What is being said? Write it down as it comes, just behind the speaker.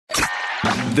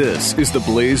This is the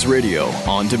Blaze Radio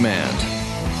on demand.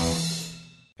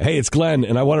 Hey, it's Glenn,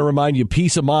 and I want to remind you,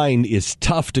 peace of mind is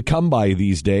tough to come by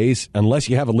these days unless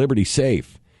you have a Liberty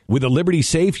Safe. With a Liberty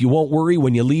Safe, you won't worry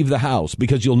when you leave the house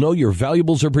because you'll know your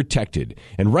valuables are protected.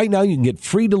 And right now, you can get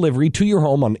free delivery to your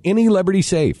home on any Liberty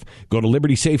Safe. Go to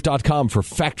LibertySafe.com for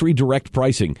factory direct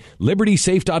pricing.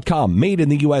 LibertySafe.com, made in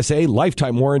the USA,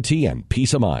 lifetime warranty, and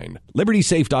peace of mind.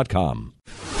 LibertySafe.com.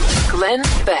 Glenn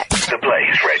Beck. The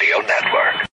Blaze Radio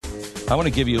Network. I want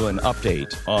to give you an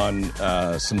update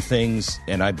on some things,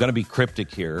 and I'm going to be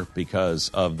cryptic here because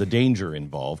of the danger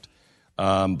involved.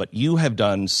 But you have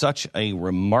done such a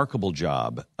remarkable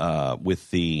job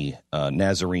with the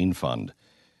Nazarene Fund.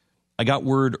 I got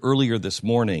word earlier this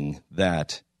morning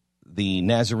that the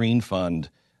Nazarene Fund,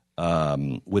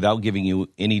 without giving you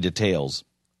any details,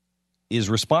 is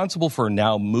responsible for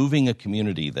now moving a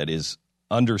community that is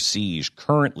under siege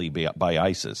currently by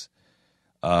ISIS.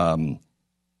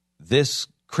 This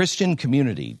Christian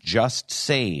community just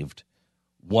saved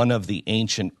one of the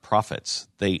ancient prophets.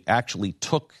 They actually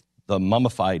took the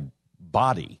mummified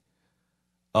body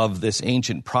of this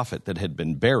ancient prophet that had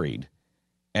been buried,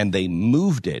 and they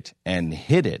moved it and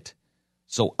hid it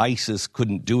so ISIS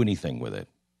couldn't do anything with it.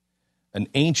 An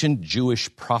ancient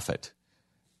Jewish prophet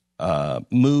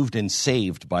moved and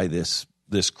saved by this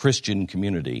Christian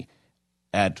community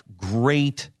at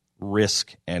great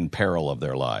risk and peril of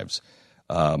their lives.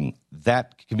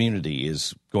 That community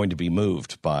is going to be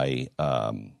moved by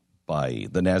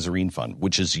the Nazarene Fund,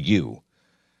 which is you.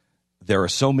 There are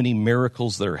so many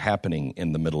miracles that are happening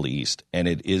in the Middle East, and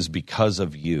it is because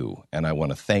of you, and I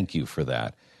want to thank you for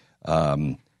that.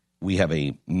 We have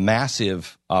a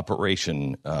massive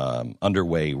operation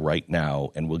underway right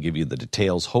now, and we'll give you the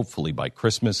details hopefully by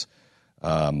Christmas.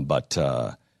 But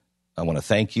I want to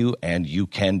thank you, and you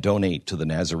can donate to the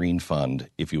Nazarene Fund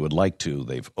if you would like to.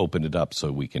 They've opened it up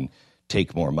so we can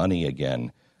take more money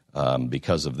again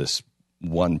because of this.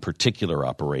 One particular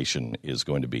operation is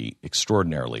going to be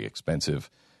extraordinarily expensive,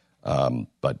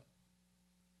 but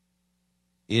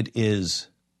it is,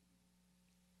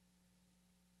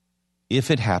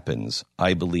 if it happens,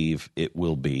 I believe it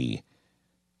will be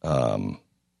to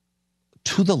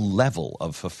the level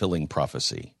of fulfilling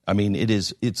prophecy. I mean,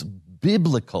 it's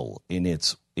biblical in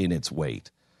its weight.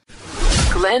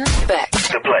 Glenn Beck.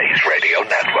 The Blaze Radio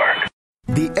Network.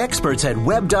 The experts at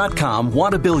Web.com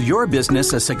want to build your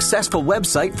business a successful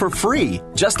website for free,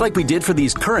 just like we did for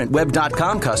these current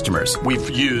Web.com customers. We've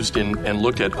used and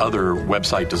looked at other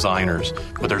website designers,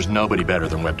 but there's nobody better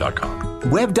than Web.com.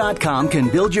 Web.com can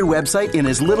build your website in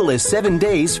as little as 7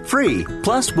 days free.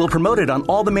 Plus, we'll promote it on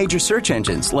all the major search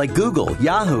engines like Google,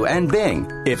 Yahoo, and Bing.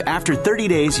 If after 30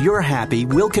 days you're happy,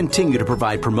 we'll continue to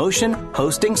provide promotion,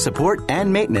 hosting, support,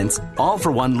 and maintenance, all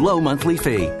for one low monthly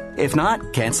fee. If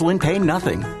not, cancel and pay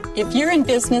nothing. If you're in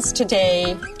business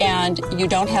today and you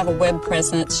don't have a web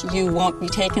presence, you won't be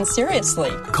taken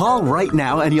seriously. Call right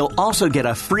now and you'll also get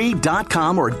a free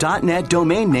 .com or .net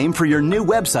domain name for your new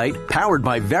website powered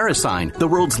by VeriSign, the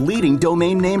world's leading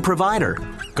domain name provider.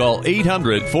 Call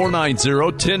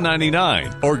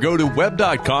 800-490-1099 or go to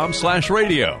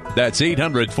web.com/radio. That's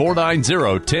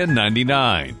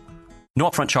 800-490-1099. No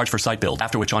upfront charge for site build,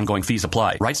 after which ongoing fees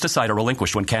apply. Rights to site are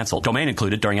relinquished when canceled. Domain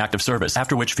included during active service,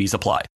 after which fees apply.